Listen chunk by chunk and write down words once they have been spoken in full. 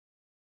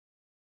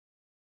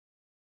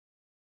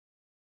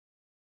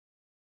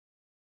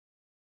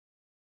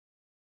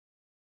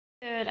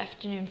Good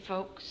afternoon,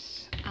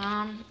 folks.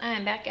 I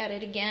am back at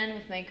it again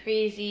with my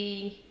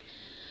crazy,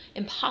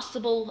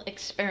 impossible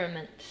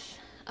experiments.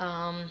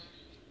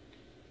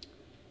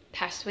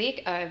 Past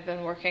week, I've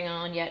been working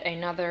on yet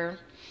another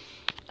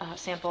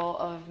sample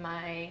of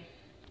my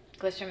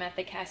Glycerin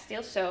method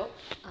Castile soap.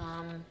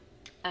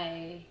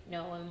 I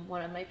know in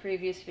one of my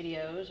previous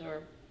videos,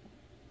 or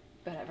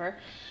whatever,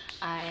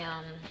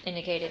 I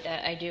indicated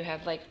that I do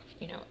have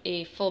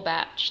a full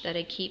batch that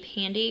I keep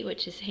handy,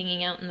 which is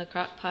hanging out in the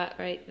crock pot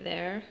right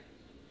there,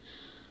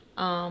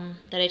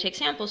 that I take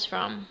samples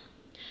from.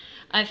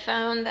 I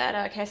found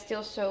that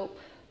Castile soap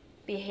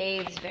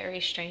behaves very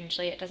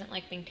strangely. It doesn't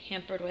like being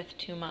tampered with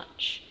too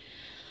much,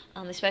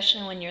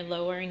 especially when you're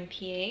lowering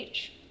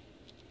pH.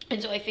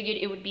 And so I figured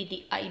it would be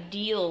the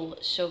ideal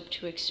soap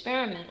to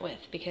experiment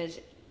with, because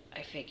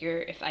I figure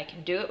if I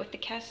can do it with the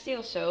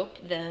Castile soap,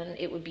 then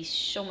it would be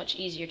so much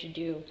easier to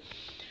do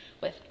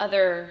with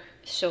other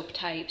soap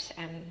types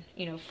and,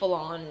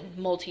 full-on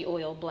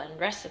multi-oil blend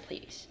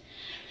recipes.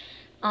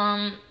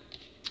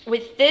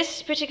 With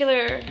this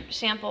particular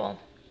sample,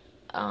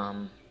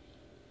 I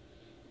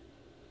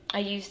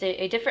used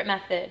a different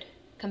method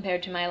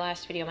compared to my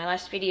last video. My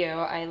last video,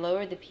 I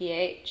lowered the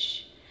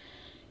pH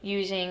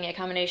using a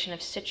combination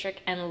of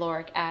citric and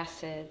lauric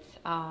acids.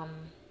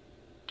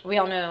 We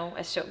all know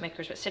as soap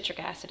makers what citric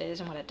acid is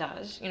and what it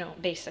does,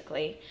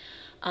 basically.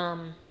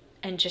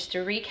 And just to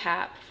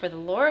recap, for the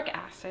lauric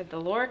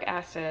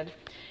acid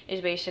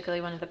is basically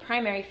one of the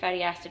primary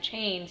fatty acid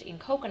chains in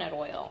coconut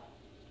oil.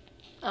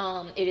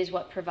 It is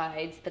what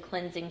provides the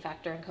cleansing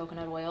factor in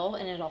coconut oil,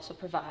 and it also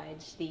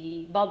provides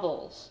the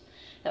bubbles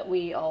that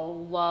we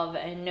all love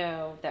and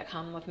know that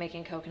come with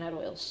making coconut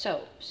oil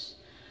soaps.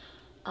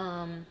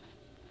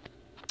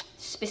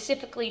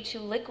 Specifically to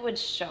liquid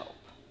soap,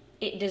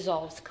 it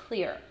dissolves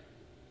clear.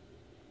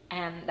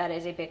 And that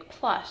is a big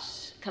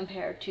plus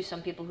compared to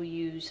some people who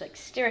use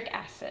stearic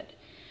acid,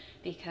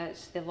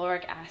 because the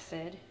lauric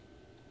acid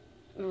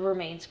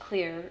remains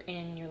clear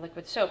in your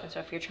liquid soap. And so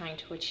if you're trying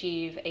to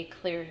achieve a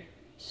clear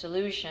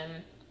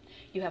solution,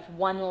 you have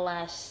one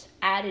less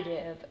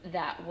additive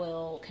that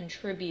will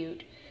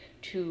contribute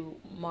to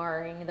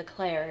marring the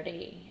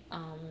clarity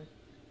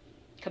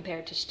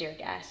compared to stearic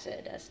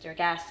acid. Stearic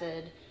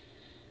acid,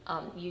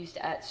 used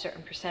at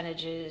certain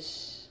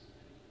percentages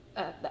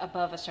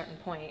above a certain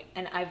point,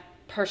 and I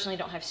personally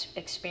don't have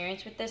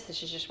experience with this.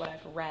 This is just what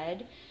I've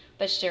read,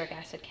 but stearic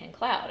acid can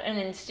cloud. And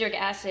then stearic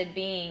acid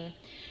being,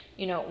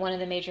 one of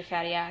the major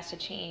fatty acid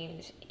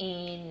chains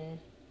in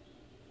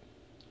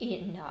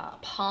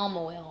palm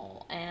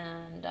oil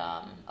and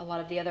a lot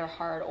of the other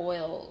hard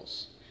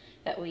oils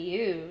that we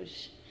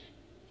use.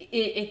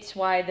 It's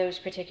why those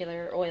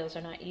particular oils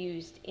are not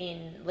used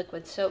in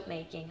liquid soap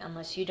making,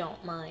 unless you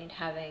don't mind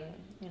having,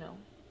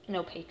 an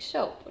opaque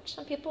soap, which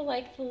some people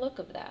like the look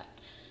of that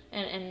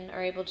and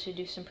are able to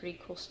do some pretty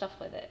cool stuff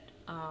with it.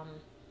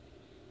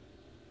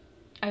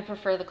 I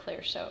prefer the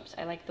clear soaps.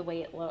 I like the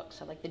way it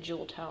looks. I like the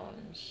jewel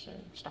tones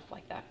and stuff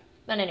like that.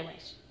 But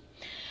anyways,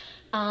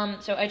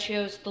 so I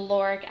chose the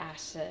lauric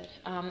acid.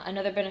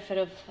 Another benefit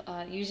of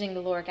using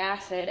the lauric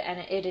acid, and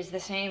it is the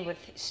same with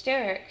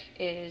stearic,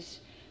 is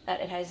that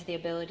it has the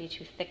ability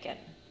to thicken.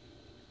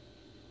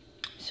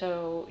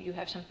 So you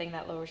have something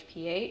that lowers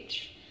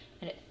pH,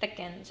 and it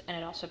thickens, and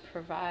it also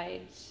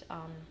provides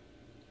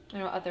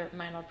other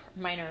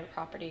minor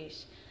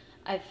properties.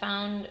 I've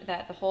found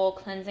that the whole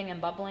cleansing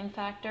and bubbling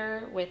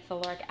factor with the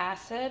lauric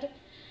acid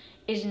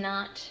is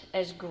not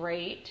as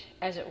great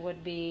as it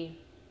would be,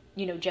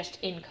 just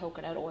in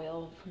coconut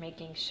oil for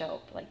making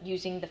soap. Like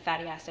using the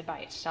fatty acid by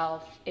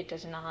itself, it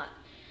does not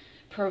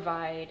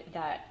provide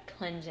that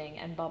cleansing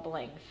and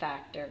bubbling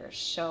factor.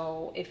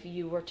 So if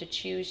you were to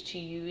choose to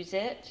use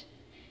it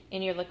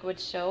in your liquid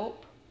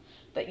soap,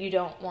 but you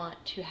don't want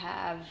to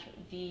have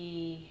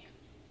the,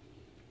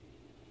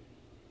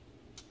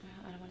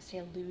 I don't want to say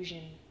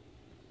illusion.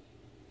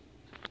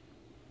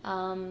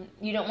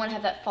 You don't want to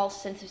have that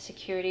false sense of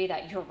security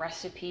that your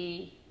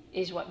recipe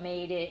is what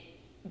made it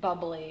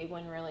bubbly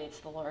when really it's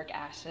the lauric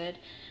acid.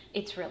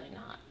 It's really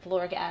not. The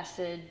lauric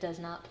acid does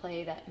not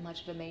play that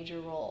much of a major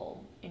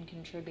role in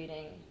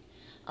contributing.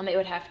 It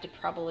would have to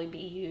probably be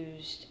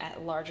used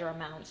at larger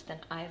amounts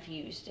than I've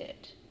used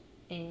it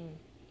in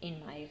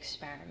my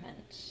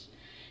experiments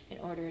in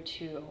order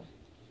to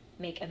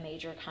make a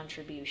major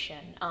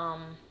contribution.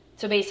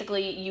 So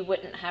basically, you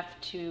wouldn't have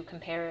to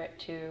compare it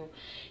to,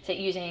 say,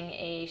 using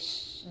a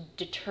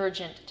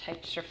detergent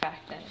type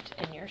surfactant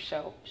in your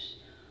soaps.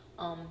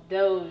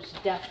 Those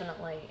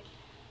definitely,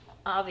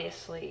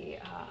 obviously,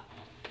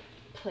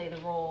 play the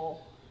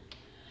role,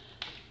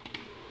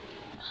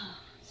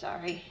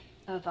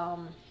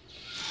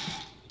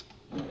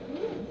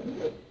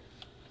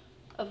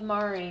 of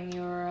marring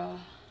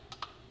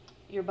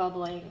your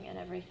bubbling and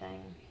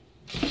everything.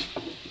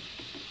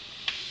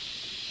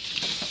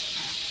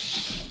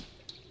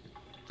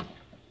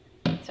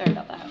 Sorry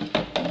about that.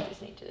 I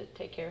just need to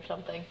take care of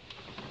something.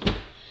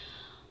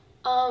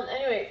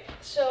 Anyway,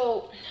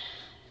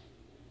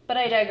 but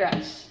I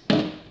digress.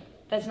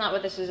 That's not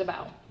what this is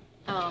about.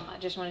 I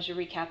just wanted to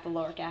recap the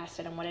lauric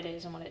acid and what it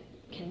is and what it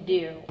can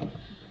do.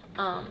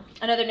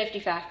 Another nifty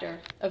factor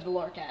of the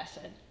lauric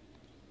acid.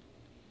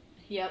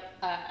 Yep,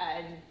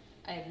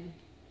 I'm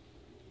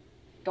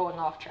going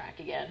off track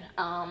again.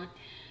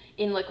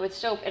 In liquid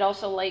soap, it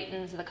also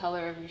lightens the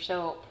color of your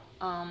soap.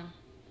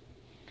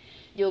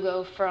 You'll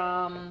go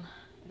from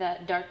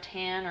that dark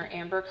tan or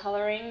amber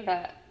coloring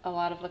that a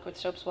lot of liquid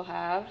soaps will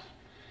have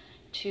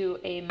to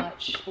a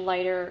much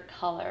lighter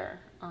color.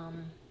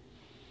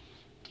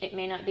 It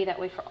may not be that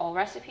way for all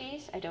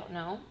recipes, I don't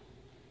know.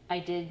 I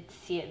did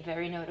see it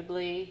very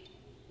notably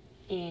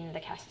in the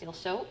Castile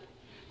soap,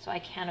 so I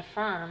can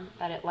affirm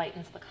that it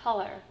lightens the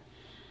color.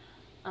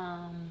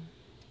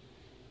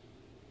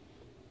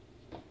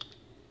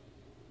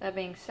 That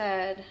being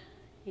said,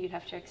 you'd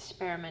have to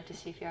experiment to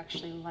see if you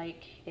actually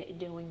like it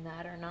doing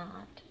that or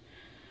not.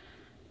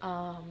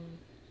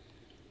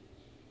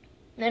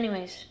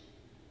 Anyways,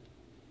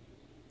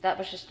 that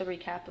was just the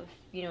recap of,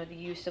 the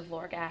use of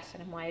lauric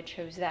acid and why I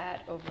chose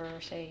that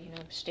over, say,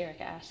 stearic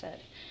acid.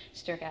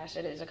 Stearic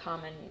acid is a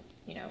common,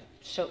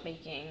 soap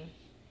making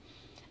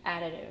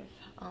additive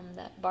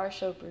that bar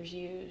soapers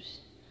use.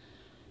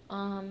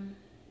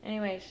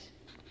 Anyways,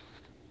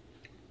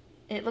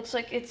 it looks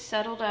like it's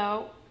settled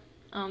out.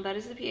 That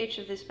is the pH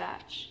of this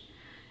batch.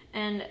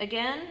 And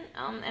again,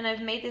 and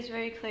I've made this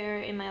very clear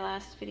in my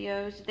last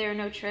videos, there are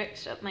no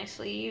tricks up my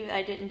sleeve.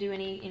 I didn't do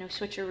any,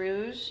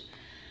 switcheroos,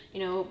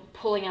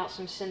 pulling out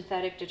some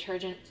synthetic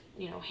detergent,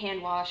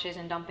 hand washes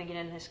and dumping it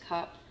in this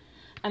cup.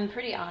 I'm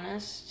pretty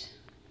honest.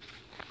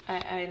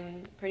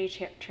 I'm pretty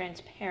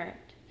transparent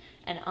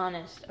and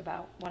honest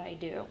about what I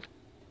do.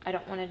 I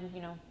don't want to,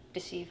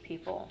 deceive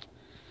people.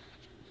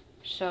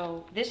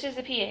 So this is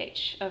the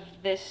pH of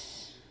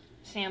this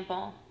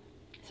sample,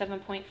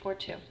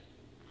 7.42.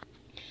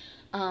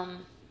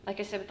 Like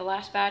I said with the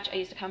last batch, I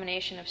used a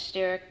combination of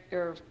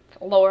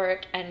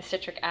lauric and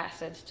citric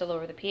acids to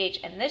lower the pH,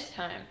 and this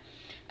time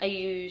I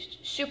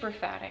used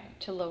superfatting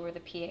to lower the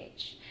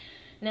pH.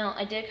 Now,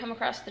 I did come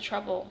across the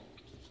trouble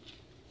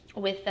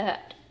with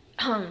that,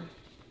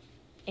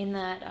 in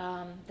that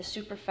the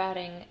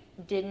superfatting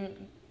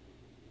didn't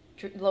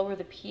lower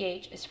the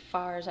pH as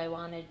far as I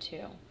wanted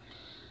to.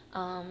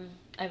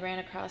 I ran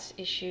across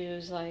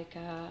issues like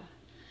a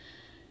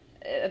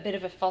bit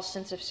of a false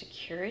sense of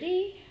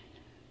security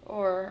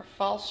or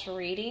false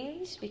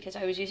readings because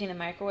I was using the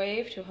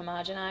microwave to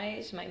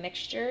homogenize my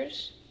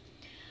mixtures.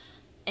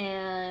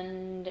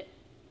 And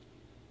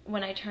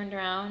when I turned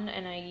around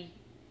and I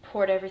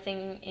poured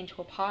everything into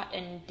a pot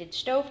and did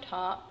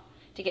stovetop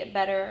to get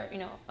better,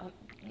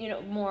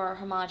 more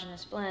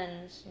homogeneous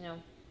blends,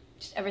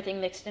 just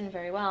everything mixed in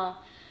very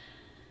well,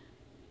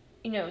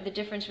 the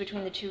difference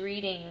between the two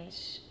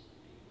readings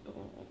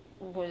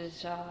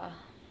was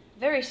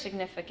very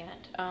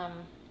significant.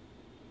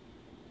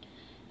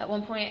 At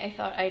one point I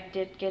thought I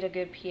did get a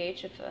good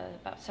pH of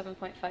about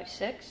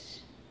 7.56.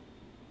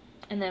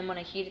 And then when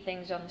I heated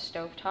things on the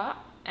stovetop,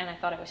 and I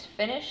thought it was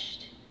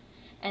finished,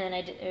 and then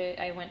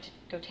I went to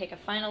go take a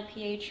final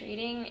pH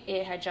reading,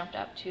 it had jumped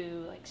up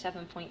to like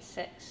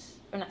 7.6,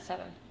 or not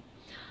 7.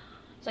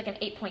 It's like an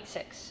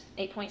 8.6,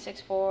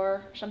 8.64,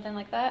 or something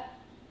like that.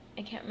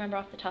 I can't remember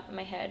off the top of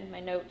my head. My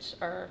notes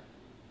are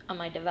on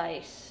my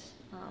device.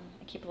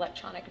 I keep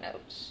electronic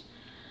notes.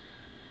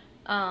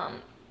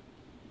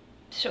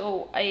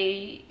 So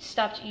I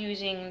stopped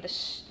using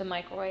the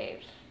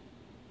microwave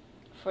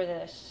for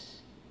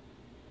this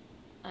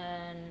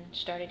and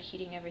started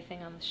heating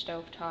everything on the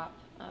stovetop.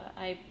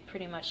 I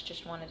pretty much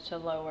just wanted to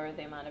lower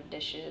the amount of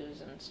dishes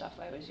and stuff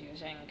I was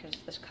using because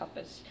this cup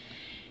is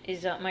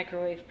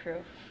microwave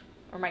proof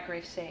or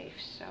microwave safe.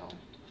 So,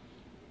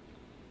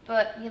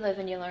 but you live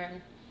and you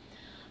learn.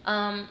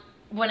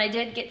 When I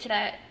did get to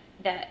that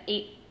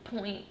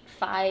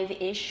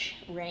 8.5-ish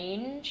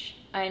range,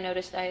 I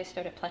noticed I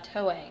started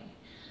plateauing.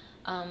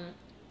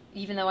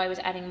 Even though I was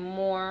adding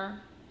more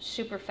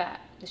superfat,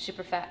 the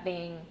superfat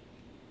being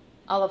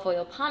olive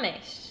oil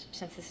pomace,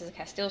 since this is a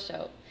Castile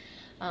soap,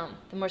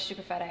 the more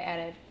superfat I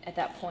added at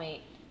that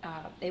point,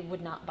 it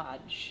would not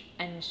budge.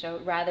 And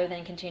so rather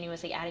than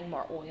continuously adding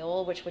more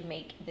oil, which would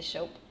make the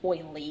soap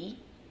oily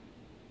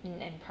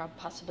and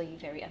possibly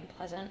very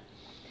unpleasant,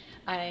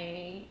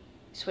 I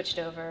switched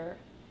over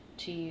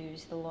to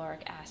use the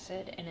lauric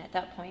acid, and at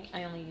that point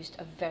I only used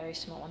a very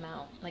small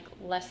amount, like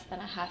less than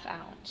a half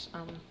ounce,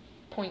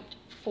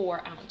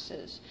 0.4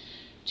 ounces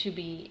to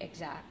be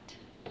exact.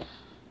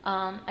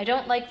 I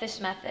don't like this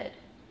method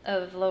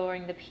of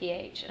lowering the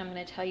pH, and I'm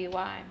going to tell you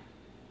why.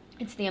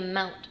 It's the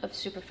amount of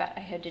superfat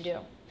I had to do.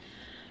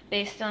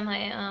 Based on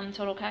my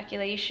total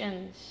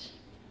calculations,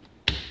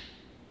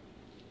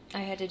 I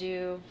had to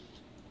do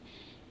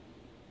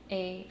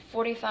a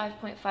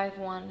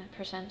 45.51%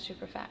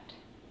 superfat.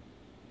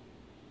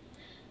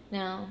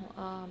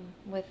 Now,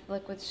 with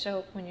liquid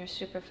soap, when you're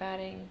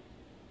superfatting,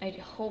 I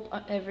hope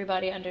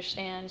everybody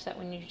understands that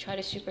when you try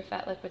to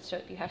superfat liquid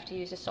soap, you have to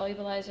use a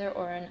solubilizer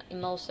or an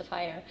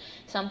emulsifier,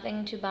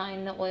 something to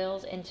bind the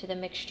oils into the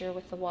mixture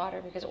with the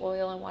water, because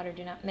oil and water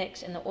do not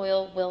mix, and the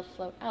oil will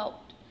float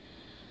out.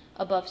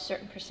 above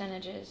certain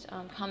percentages.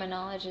 Common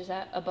knowledge is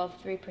that above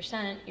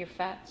 3%, your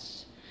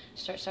fats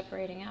start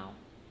separating out.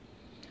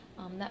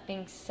 That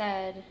being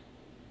said,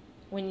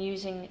 when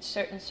using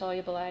certain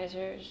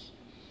solubilizers,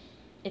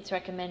 it's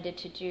recommended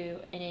to do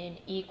an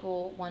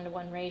equal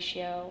 1-to-1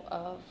 ratio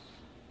of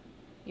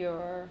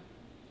your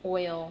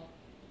oil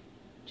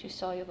to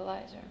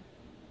solubilizer.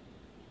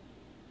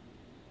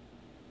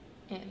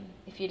 And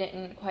if you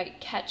didn't quite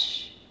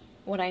catch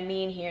what I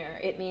mean here,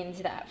 it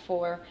means that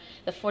for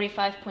the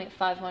 45.51%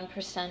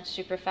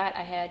 superfat,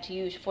 I had to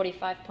use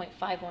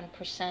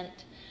 45.51%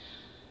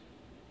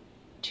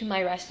 to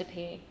my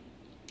recipe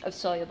of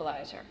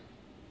solubilizer.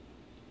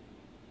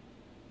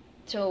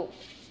 So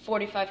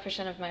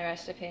 45% of my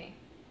recipe,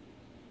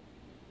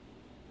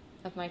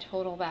 of my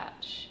total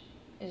batch,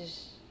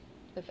 is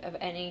of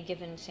any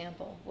given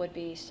sample would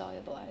be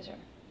solubilizer.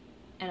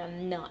 And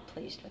I'm not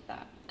pleased with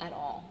that at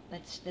all.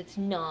 That's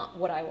not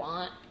what I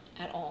want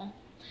at all.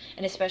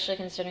 And especially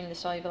considering the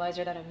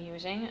solubilizer that I'm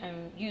using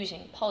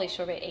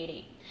polysorbate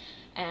 80.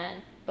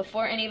 And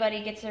before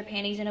anybody gets their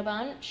panties in a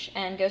bunch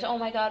and goes, oh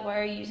my God, why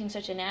are you using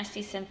such a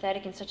nasty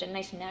synthetic and such a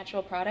nice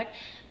natural product?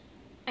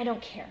 I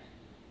don't care.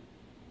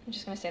 I'm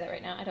just going to say that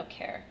right now. I don't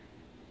care.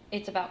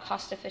 It's about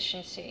cost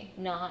efficiency,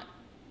 not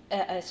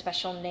a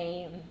special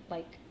name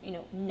like,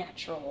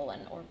 natural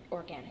and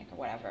organic or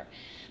whatever.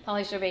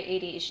 Polysorbate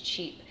 80 is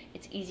cheap.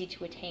 It's easy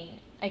to attain.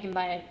 I can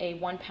buy a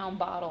 1-pound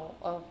bottle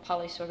of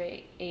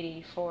polysorbate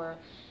 80 for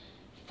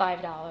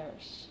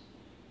 $5.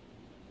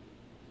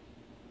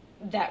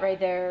 That right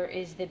there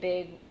is the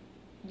big,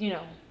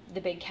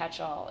 the big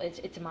catch-all.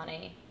 It's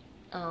money.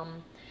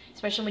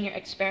 Especially when you're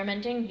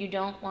experimenting, you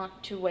don't want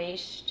to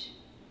waste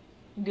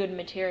good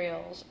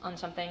materials on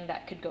something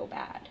that could go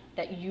bad,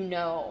 that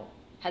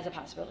has a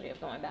possibility of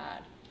going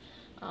bad.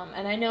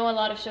 And I know a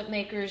lot of soap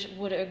makers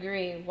would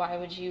agree. Why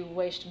would you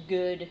waste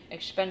good,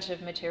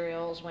 expensive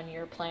materials when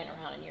you're playing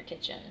around in your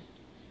kitchen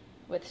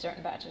with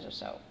certain batches of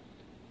soap?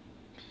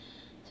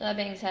 So that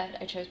being said,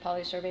 I chose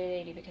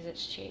polysorbate 80 because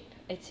it's cheap.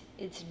 It's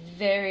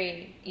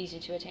very easy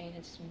to attain.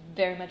 It's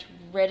very much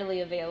readily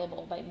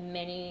available by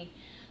many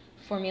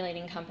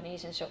formulating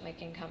companies and soap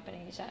making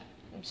companies that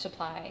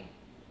supply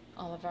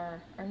all of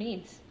our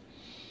needs.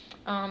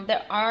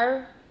 There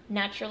are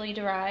naturally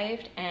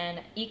derived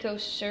and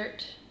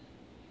eco-cert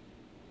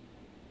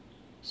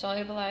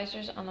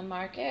solubilizers on the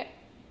market,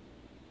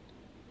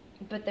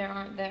 but there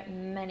aren't that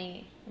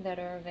many that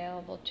are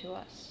available to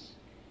us.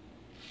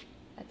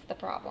 That's the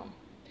problem.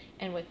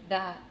 And with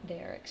that,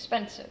 they're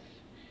expensive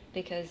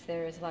because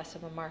there is less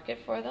of a market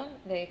for them.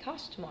 They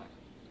cost more.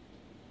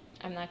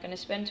 I'm not going to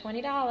spend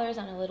 $20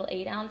 on a little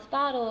 8-ounce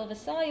bottle of a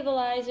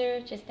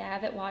solubilizer just to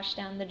have it washed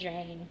down the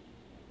drain.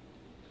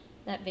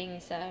 That being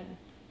said,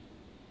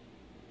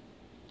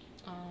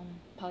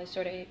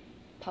 polysorbate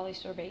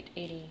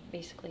 80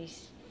 basically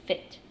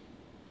fit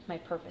my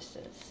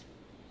purposes.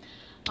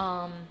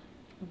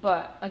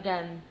 But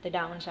again, the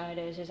downside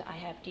is I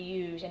have to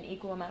use an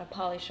equal amount of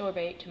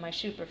polysorbate to my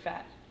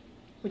superfat,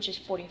 which is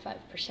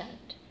 45%.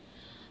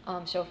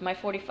 So if my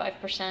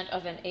 45%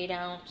 of an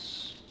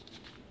 8-ounce,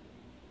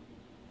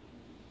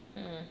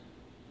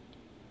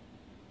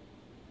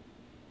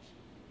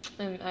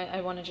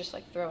 I want to just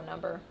throw a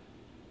number.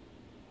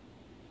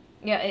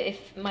 Yeah,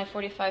 if my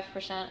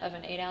 45% of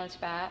an 8-ounce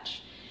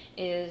batch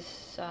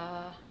is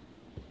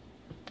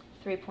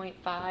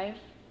 3.5,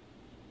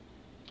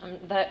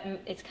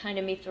 it's kind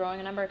of me throwing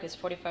a number because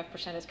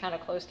 45% is kind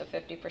of close to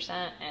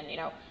 50%,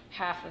 and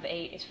half of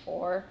 8 is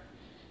 4.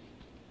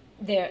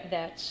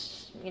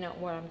 That's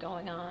where I'm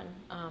going on.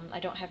 I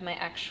don't have my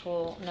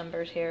actual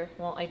numbers here.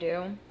 Well, I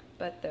do,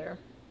 but they're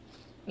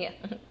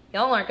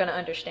y'all aren't gonna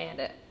understand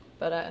it,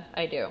 but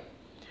I do.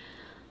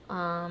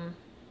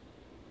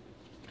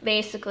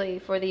 Basically,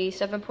 for the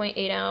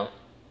 7.8 ounce,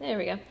 there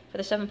we go. For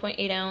the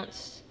 7.8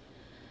 ounce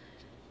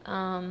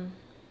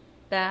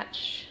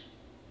batch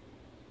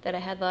that I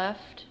had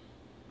left,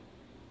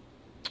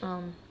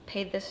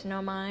 paid this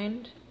no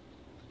mind.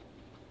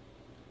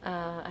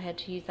 I had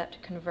to use that to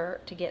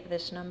convert to get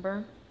this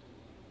number,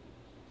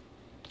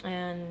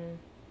 and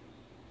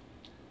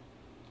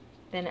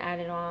then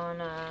added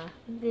on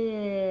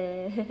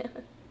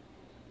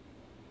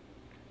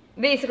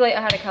basically,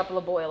 I had a couple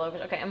of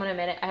boilovers. Okay, I'm gonna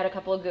admit it. I had a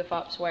couple of goof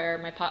ups where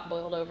my pot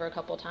boiled over a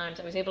couple of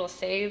times. I was able to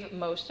save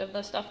most of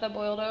the stuff that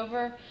boiled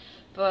over,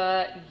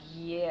 but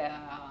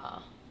yeah,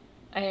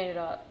 I ended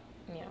up,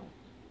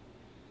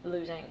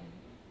 losing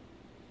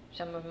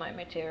some of my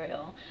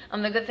material.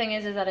 The good thing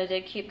is that I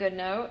did keep good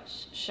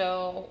notes,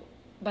 so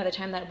by the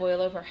time that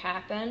boilover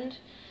happened,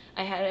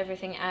 I had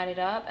everything added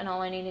up, and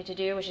all I needed to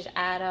do was just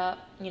add up,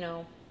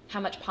 how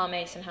much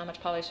pomace and how much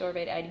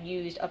polysorbate I'd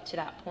used up to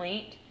that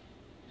point,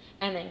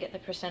 and then get the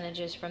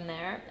percentages from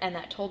there, and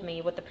that told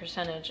me what the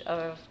percentage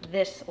of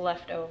this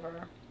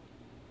leftover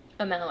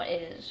amount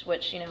is,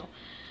 which,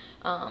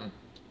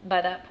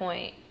 by that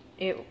point,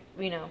 it,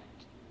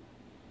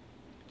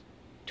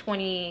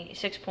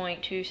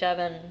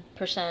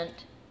 26.27%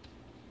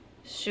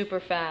 super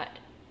fat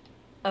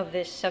of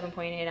this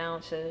 7.8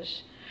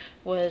 ounces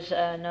was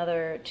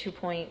another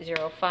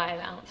 2.05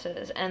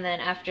 ounces. And then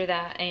after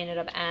that, I ended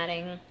up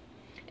adding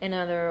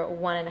another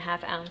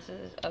 1.5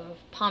 ounces of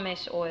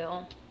pomace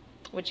oil,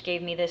 which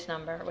gave me this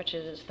number, which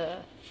is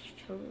the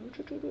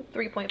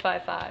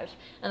 3.55,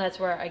 and that's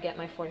where I get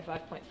my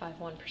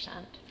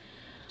 45.51%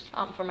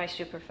 for my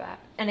super fat.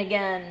 And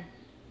again,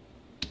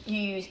 you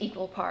use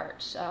equal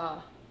parts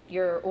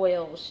your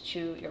oils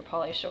to your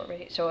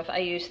polysorbate. So if I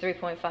use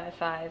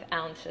 3.55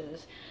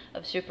 ounces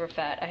of super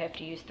fat, I have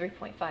to use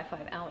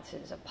 3.55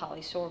 ounces of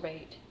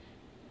polysorbate.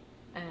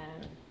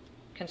 And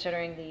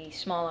considering the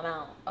small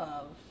amount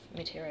of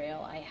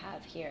material I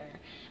have here,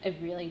 I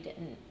really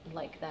didn't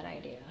like that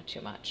idea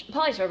too much.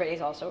 Polysorbate is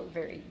also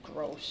very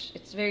gross.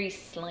 It's very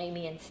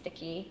slimy and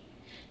sticky.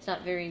 It's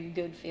not very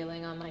good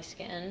feeling on my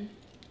skin.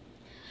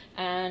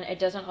 And it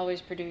doesn't always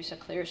produce a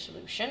clear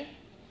solution.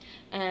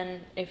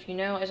 And if you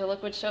know, as a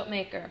liquid soap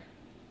maker,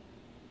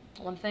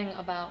 one thing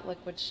about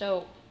liquid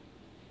soap,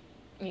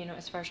 you know,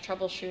 as far as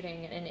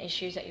troubleshooting and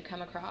issues that you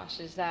come across,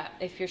 is that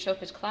if your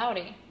soap is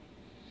cloudy,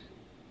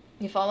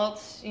 you follow,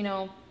 you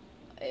know,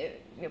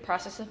 your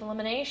process of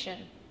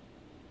elimination.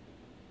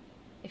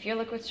 If your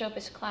liquid soap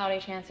is cloudy,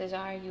 chances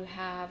are you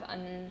have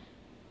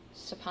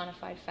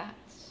unsaponified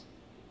fats.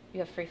 You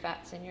have free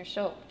fats in your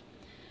soap.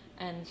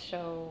 And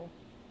so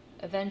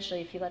eventually,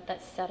 if you let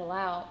that settle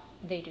out,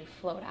 they do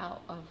float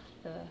out of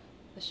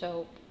the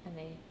soap, and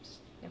they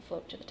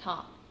float to the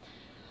top.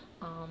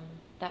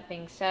 That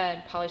being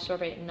said,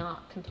 polysorbate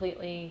not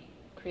completely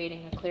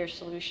creating a clear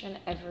solution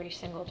every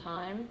single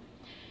time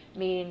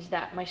means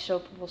that my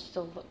soap will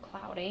still look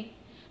cloudy,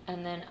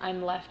 and then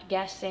I'm left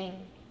guessing,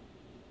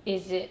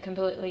 is it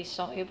completely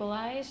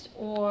solubilized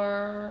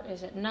or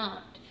is it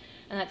not?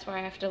 And that's where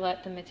I have to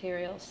let the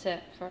material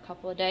sit for a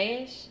couple of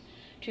days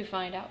to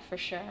find out for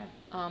sure.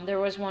 There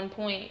was one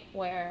point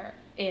where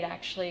it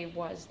actually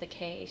was the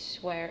case,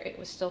 where it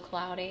was still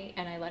cloudy,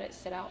 and I let it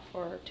sit out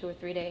for 2 or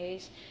 3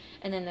 days,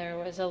 and then there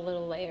was a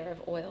little layer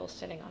of oil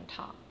sitting on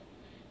top.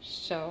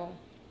 So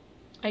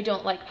I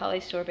don't like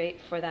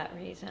polysorbate for that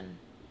reason.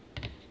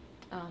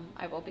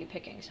 I will be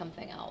picking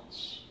something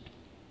else.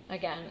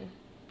 Again,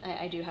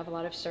 I do have a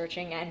lot of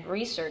searching and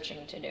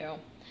researching to do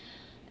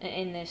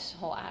in this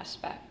whole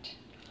aspect.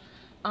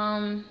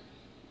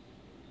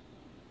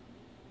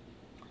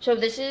 So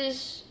this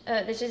is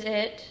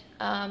it.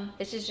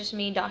 This is just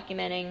me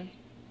documenting,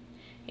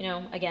 you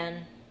know,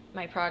 again,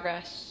 my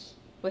progress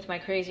with my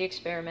crazy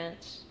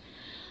experiments.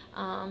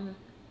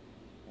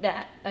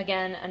 That,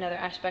 again, another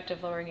aspect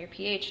of lowering your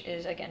pH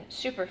is, again,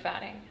 super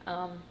fatting.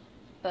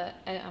 But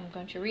I'm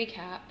going to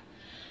recap.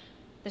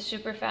 The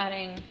super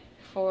fatting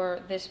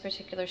for this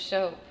particular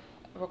soap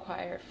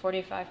required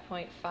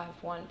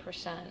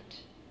 45.51%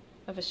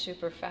 of a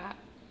super fat.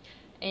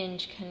 In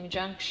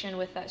conjunction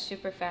with that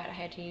super fat, I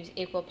had to use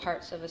equal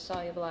parts of a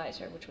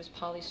solubilizer, which was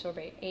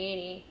polysorbate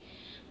 80,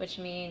 which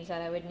means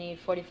that I would need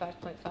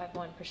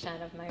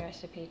 45.51% of my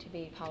recipe to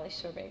be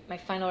polysorbate, my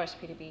final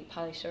recipe to be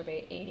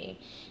polysorbate 80,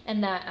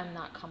 and that I'm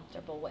not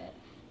comfortable with.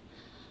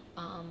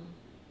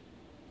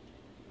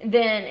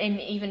 Then,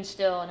 and even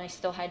still, and I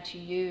still had to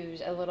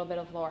use a little bit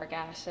of lauric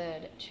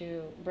acid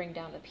to bring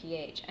down the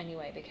pH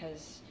anyway,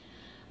 because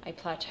I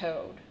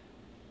plateaued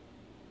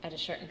at a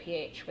certain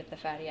pH with the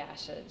fatty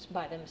acids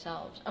by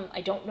themselves.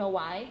 I don't know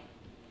why.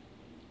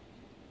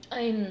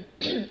 I'm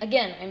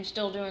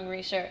still doing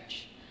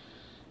research.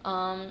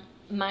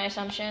 My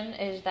assumption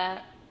is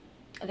that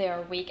they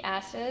are weak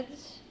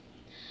acids,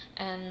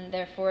 and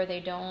therefore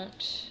they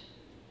don't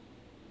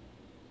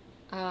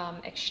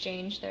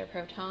exchange their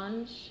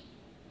protons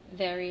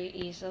very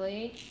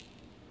easily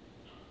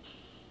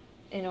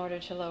in order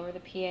to lower the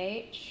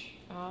pH.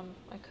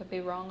 I could be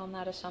wrong on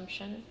that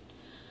assumption.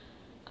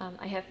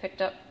 I have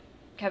picked up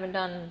Kevin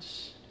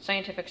Dunn's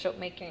scientific soap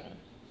making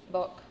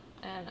book,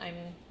 and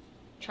I'm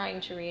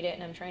trying to read it,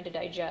 and I'm trying to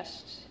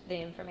digest the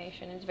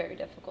information. It's very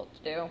difficult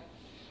to do,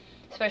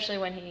 especially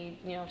when he,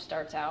 you know,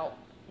 starts out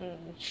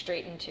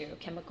straight into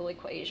chemical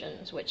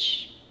equations,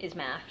 which is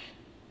math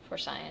for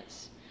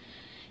science.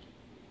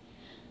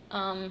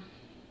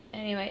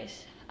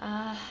 Anyways,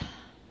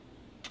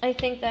 I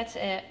think that's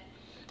it.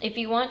 If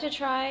you want to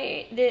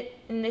try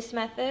in this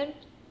method,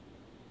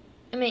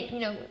 I mean, you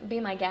know, be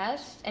my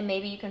guest, and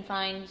maybe you can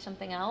find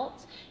something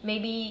else.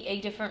 Maybe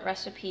a different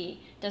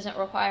recipe doesn't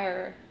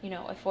require, you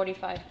know, a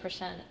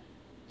 45%,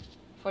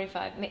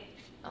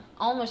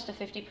 almost a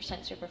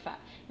 50% super fat.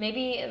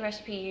 Maybe a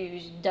recipe you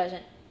use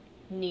doesn't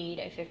need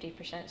a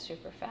 50%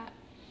 super fat.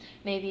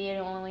 Maybe it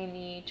only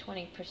need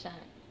 20%.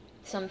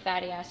 Some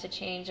fatty acid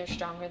chains are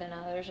stronger than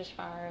others as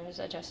far as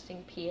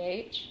adjusting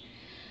pH,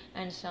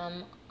 and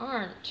some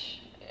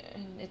aren't.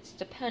 It's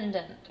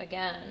dependent,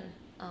 again.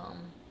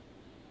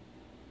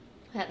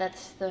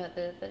 That's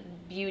the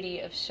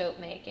beauty of soap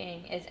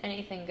making, is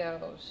anything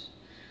goes,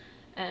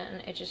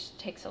 and it just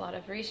takes a lot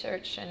of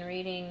research and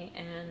reading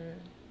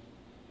and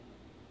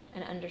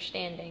an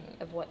understanding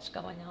of what's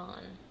going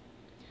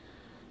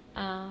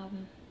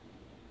on.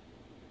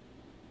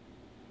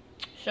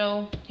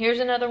 So here's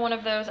another one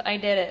of those I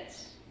did it.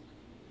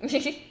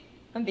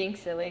 I'm being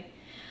silly.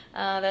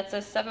 That's a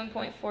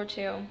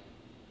 7.42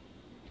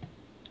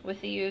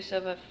 with the use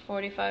of a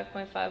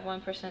 45.51%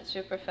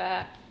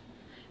 superfat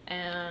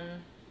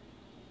and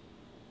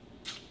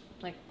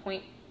like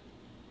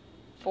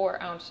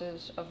 0.4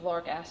 ounces of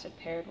lauric acid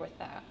paired with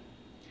that.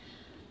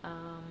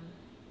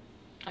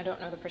 I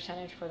don't know the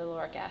percentage for the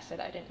lauric acid.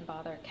 I didn't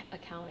bother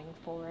accounting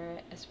for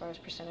it as far as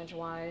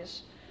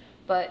percentage-wise.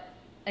 But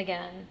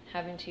again,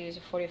 having to use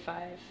a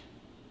 46%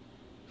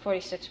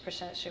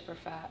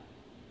 superfat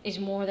is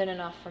more than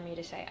enough for me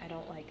to say I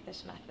don't like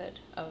this method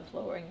of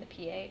lowering the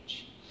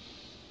pH.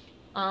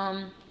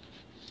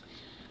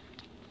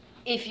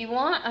 If you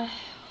want,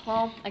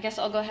 well, I guess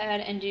I'll go ahead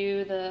and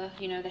do the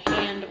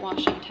hand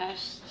washing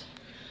test.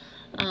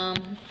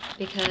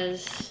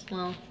 Because,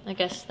 well, I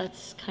guess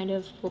that's kind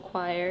of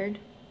required.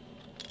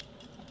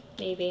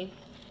 Maybe.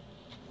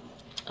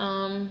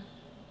 There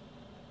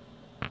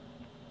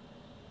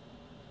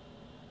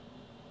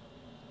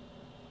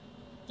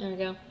we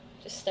go.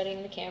 Just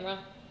studying the camera.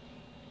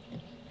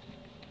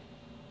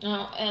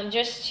 Now,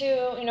 just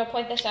to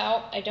point this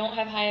out, I don't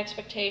have high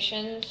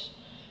expectations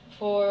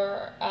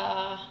for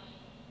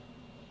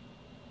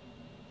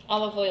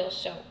olive oil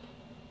soap.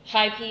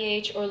 High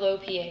pH or low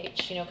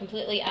pH,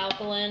 completely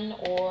alkaline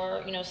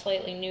or,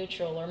 slightly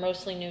neutral or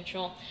mostly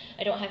neutral.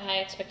 I don't have high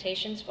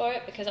expectations for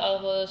it because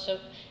olive oil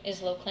soap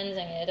is low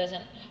cleansing. It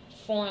doesn't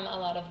form a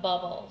lot of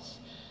bubbles.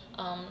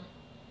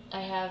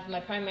 I have my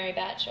primary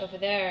batch over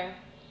there,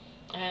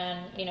 and,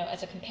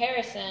 as a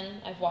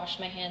comparison, I've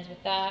washed my hands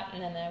with that,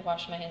 and then I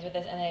washed my hands with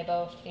this, and they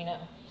both,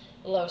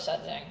 low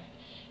sudsing.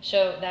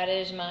 So that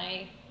is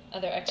my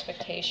other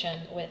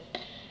expectation with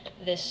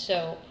this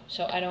soap,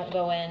 so I don't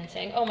go in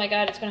saying, oh my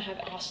god, it's going to have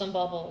awesome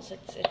bubbles.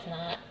 It's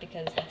not,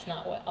 because that's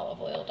not what olive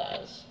oil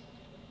does.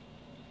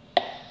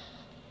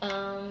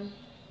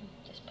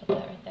 Just put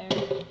that right there.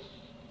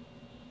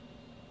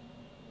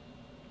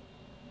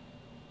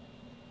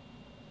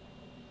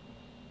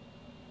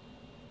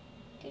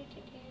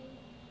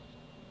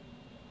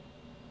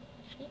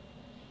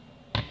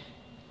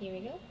 Here we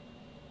go.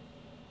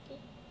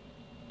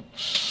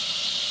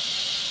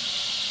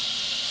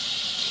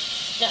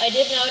 Now I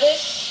did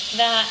notice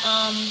that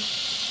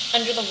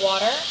under the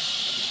water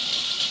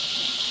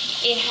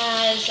it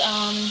has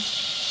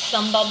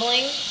some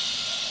bubbling,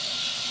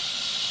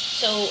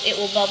 so it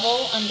will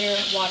bubble under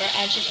water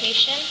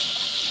agitation,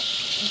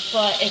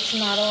 but it's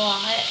not a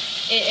lot.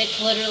 It's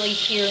literally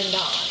here and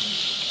gone.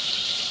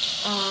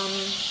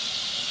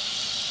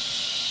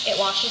 It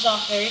washes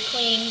off very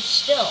clean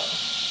still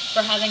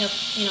for having a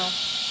 45%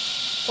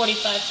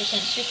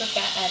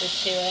 superfat added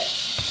to it.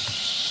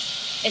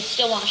 It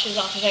still washes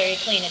off very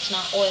clean. It's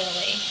not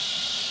oily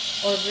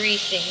or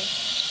greasy.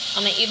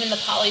 Even the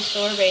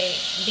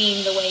polysorbate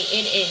being the way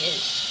it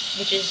is,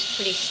 which is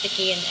pretty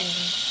sticky and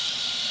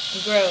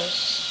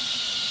gross,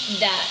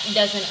 that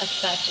doesn't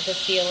affect the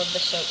feel of the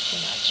soap too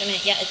much.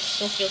 Yeah, it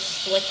still feels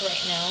slick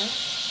right now.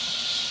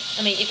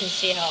 You can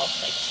see how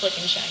slick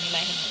and shiny my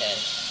hand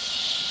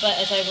is. But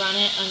as I run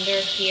it under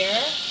here,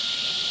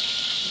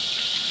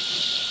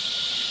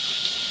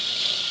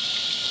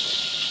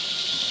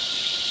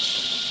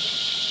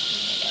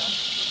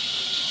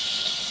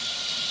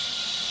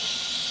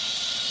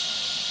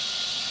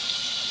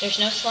 there's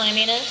no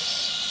sliminess.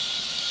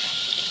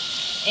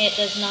 It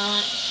does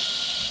not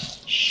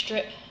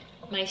strip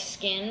my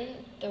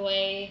skin the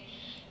way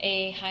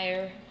a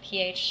higher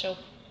pH soap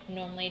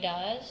normally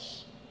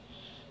does.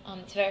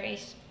 It's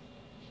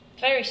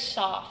very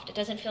soft. It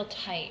doesn't feel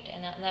tight,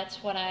 and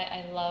that's what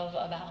I love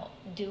about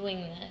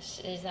doing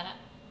this, is that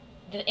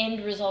the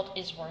end result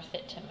is worth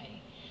it to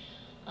me.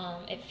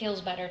 It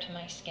feels better to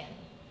my skin.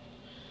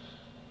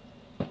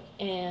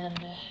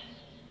 And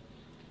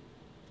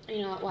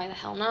why the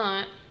hell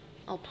not?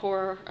 I'll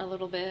pour a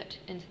little bit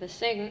into the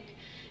sink,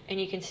 and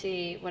you can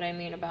see what I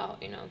mean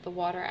about, the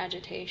water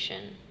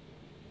agitation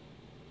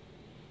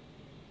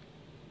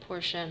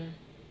portion.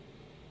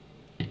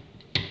 There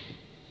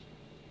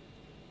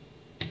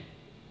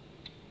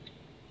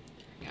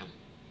we go.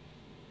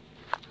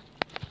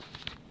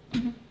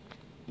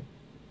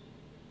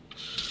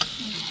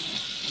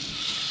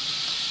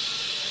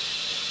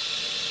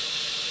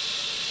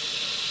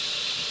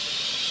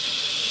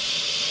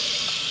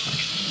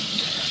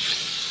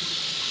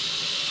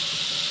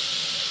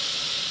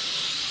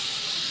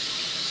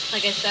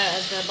 Like I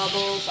said, the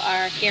bubbles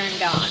are here and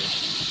gone,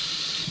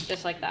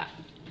 just like that.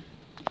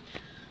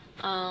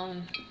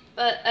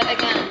 But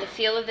again, the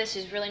feel of this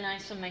is really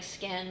nice on my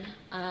skin.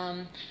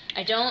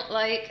 I don't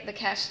like the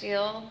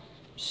Castile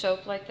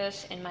soap like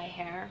this in my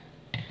hair.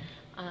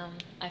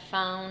 I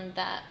found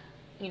that,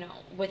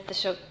 with the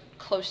soap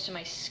close to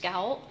my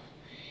scalp,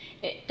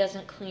 it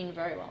doesn't clean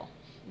very well.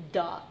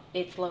 Duh,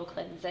 it's low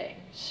cleansing.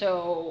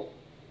 So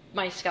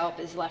my scalp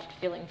is left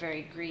feeling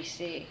very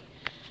greasy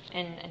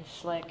and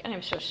slick. And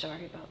I'm so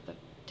sorry about the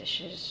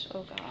dishes.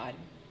 Oh God.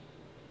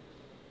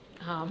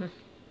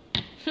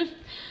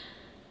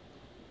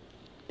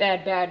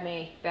 Bad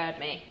me.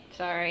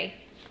 Sorry.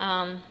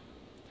 But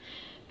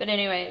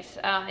anyways,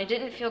 it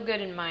didn't feel good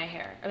in my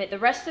hair. The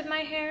rest of my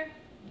hair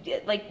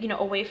like, you know,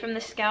 away from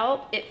the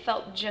scalp, it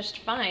felt just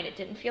fine. It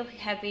didn't feel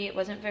heavy. It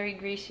wasn't very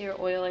greasy or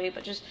oily,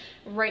 but just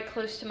right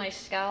close to my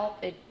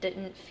scalp, it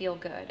didn't feel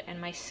good.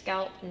 And my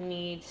scalp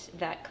needs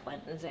that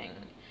cleansing.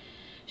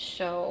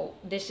 So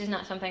this is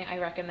not something I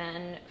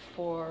recommend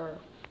for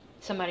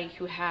somebody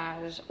who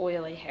has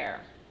oily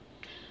hair.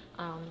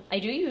 I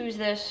do use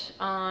this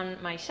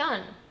on my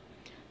son,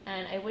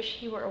 and I wish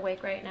he were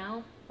awake right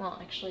now. Well,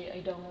 actually, I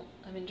don't.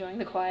 I'm enjoying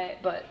the quiet,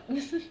 but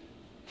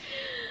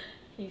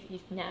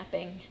he's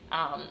napping.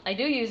 I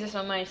do use this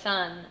on my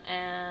son,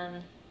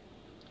 and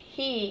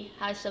he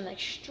has some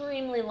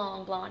extremely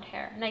long blonde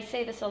hair. And I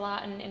say this a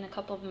lot in a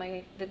couple of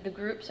the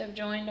groups I've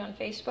joined on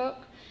Facebook.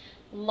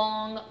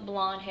 Long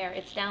blonde hair.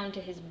 It's down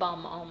to his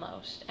bum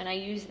almost. And I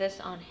use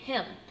this on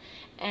him.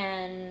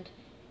 And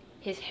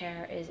his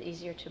hair is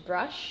easier to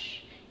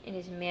brush. It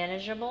is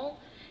manageable.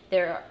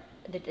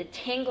 The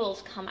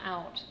tangles come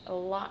out a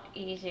lot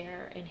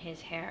easier in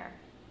his hair.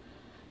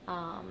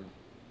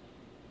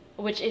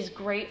 Which is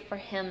great for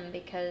him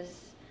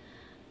because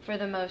for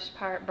the most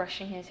part,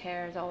 brushing his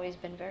hair has always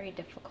been very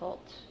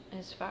difficult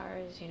as far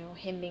as, you know,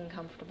 him being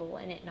comfortable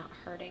and it not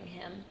hurting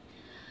him.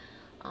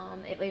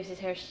 It leaves his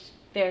hair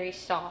very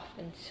soft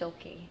and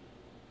silky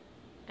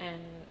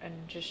and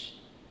just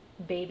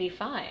baby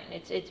fine.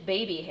 It's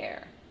baby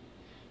hair.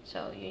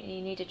 So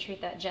you need to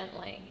treat that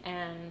gently.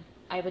 And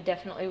I would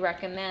definitely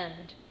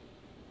recommend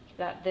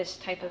that this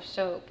type of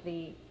soap,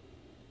 the,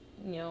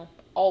 you know,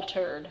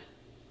 altered,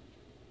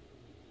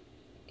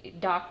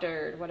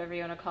 doctored, whatever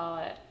you want to call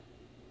it,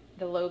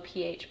 the low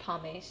pH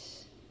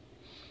pumice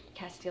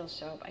Castile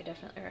soap, I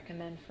definitely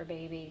recommend for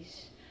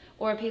babies.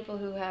 Or people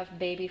who have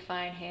baby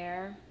fine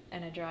hair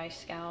and a dry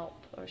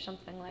scalp or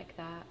something like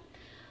that.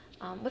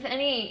 With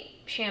any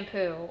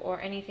shampoo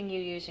or anything you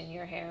use in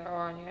your hair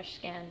or on your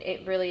skin,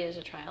 it really is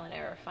a trial and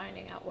error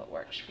finding out what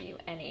works for you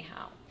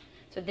anyhow.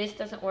 So this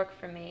doesn't work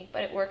for me,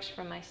 but it works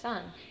for my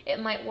son. It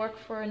might work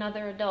for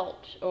another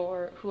adult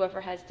or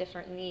whoever has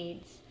different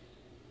needs.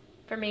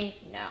 For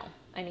me, no.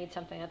 I need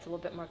something that's a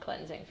little bit more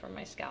cleansing for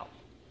my scalp.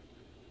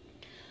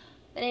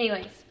 But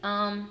anyways,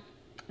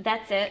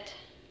 that's it.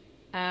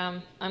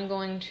 I'm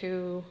going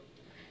to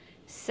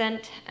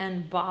scent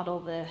and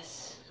bottle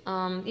this.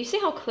 You see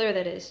how clear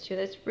that is too.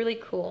 That's really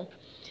cool.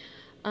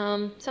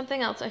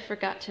 Something else I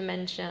forgot to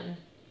mention,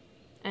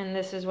 and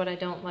this is what I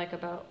don't like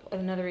about,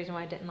 another reason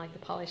why I didn't like the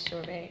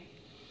polysorbate.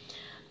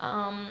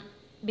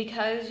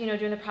 Because, you know,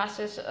 during the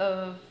process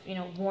of, you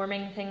know,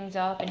 warming things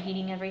up and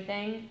heating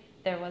everything,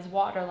 there was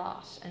water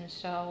loss. And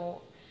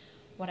so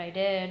what I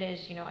did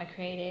is, you know, I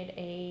created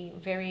a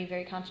very,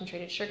 very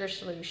concentrated sugar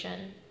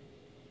solution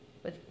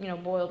with, you know,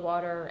 boiled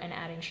water and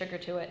adding sugar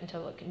to it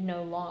until it could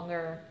no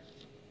longer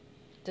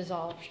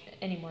dissolve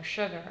any more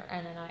sugar.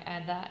 And then I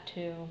add that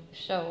to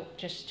soap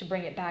just to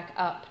bring it back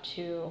up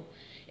to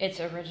its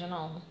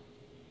original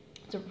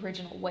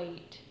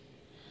weight.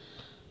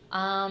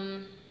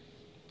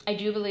 I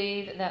do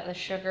believe that the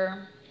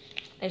sugar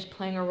is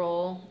playing a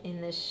role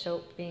in this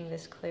soap being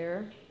this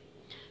clear.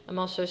 I'm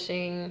also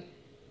seeing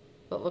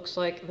what looks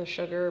like the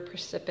sugar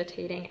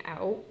precipitating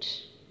out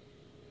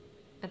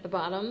at the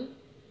bottom.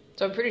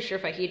 So I'm pretty sure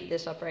if I heated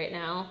this up right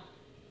now,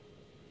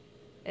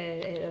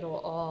 it'll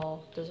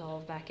all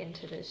dissolve back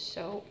into this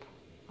soap.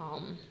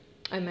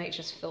 I might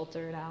just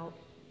filter it out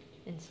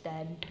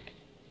instead.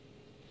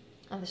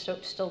 And the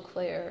soap's still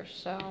clear,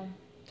 so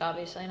it's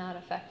obviously not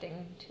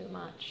affecting too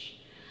much.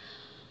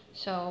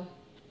 So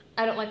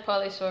I don't like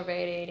polysorbate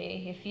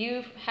 80. If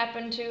you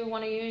happen to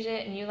want to use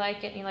it and you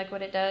like it and you like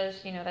what it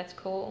does, you know, that's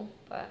cool.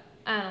 But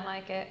I don't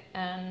like it,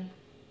 and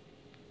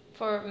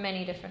for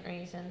many different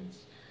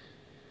reasons.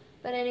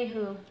 But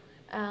anywho,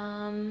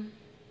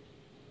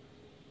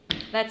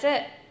 that's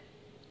it.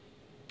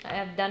 I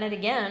have done it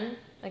again.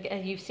 Like,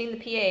 as you've seen the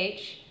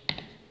pH,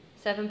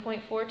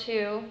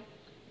 7.42.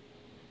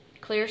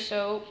 Clear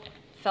soap.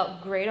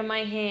 Felt great on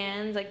my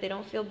hands. Like, they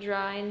don't feel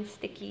dry and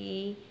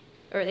sticky.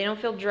 Or they don't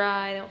feel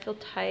dry, they don't feel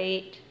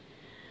tight.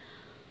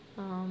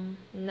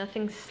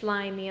 Nothing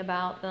slimy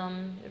about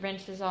them. It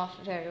rinses off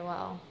very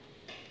well.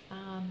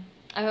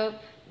 I hope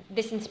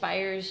this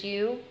inspires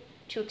you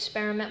to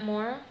experiment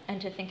more and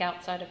to think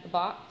outside of the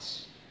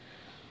box.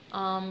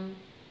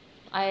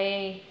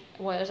 I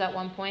was at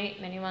one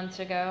point many months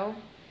ago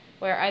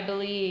where I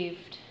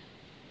believed,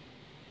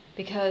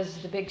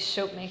 because the big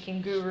soap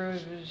making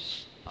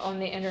gurus on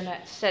the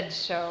internet said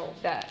so,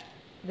 that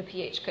the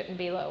pH couldn't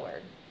be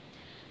lowered.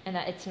 And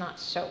that it's not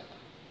soap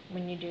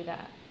when you do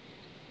that.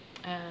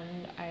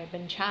 And I've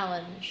been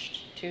challenged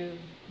to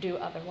do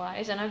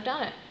otherwise, and I've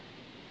done it.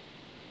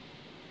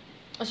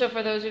 So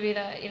for those of you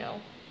that, you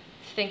know,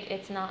 think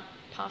it's not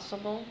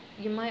possible,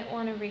 you might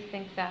want to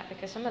rethink that,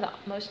 because some of the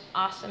most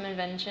awesome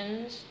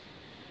inventions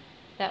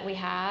that we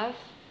have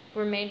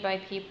were made by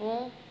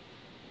people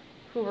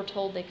who were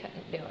told they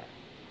couldn't do it,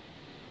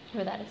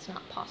 or that it's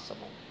not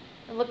possible.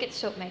 And look at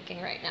soap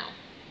making right now.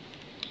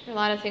 There are a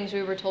lot of things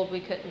we were told we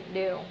couldn't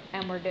do,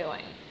 and we're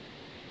doing.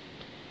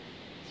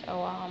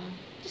 So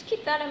just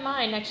keep that in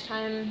mind next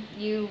time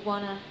you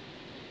want to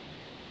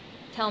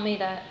tell me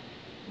that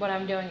what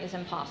I'm doing is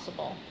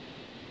impossible.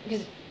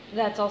 Because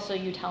that's also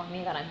you telling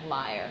me that I'm a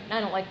liar. And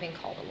I don't like being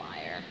called a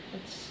liar.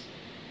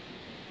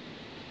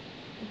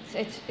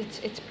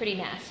 It's pretty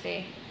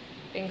nasty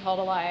being called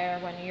a liar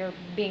when you're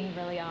being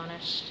really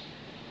honest.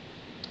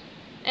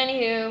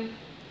 Anywho,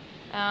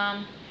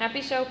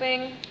 happy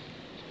soaping.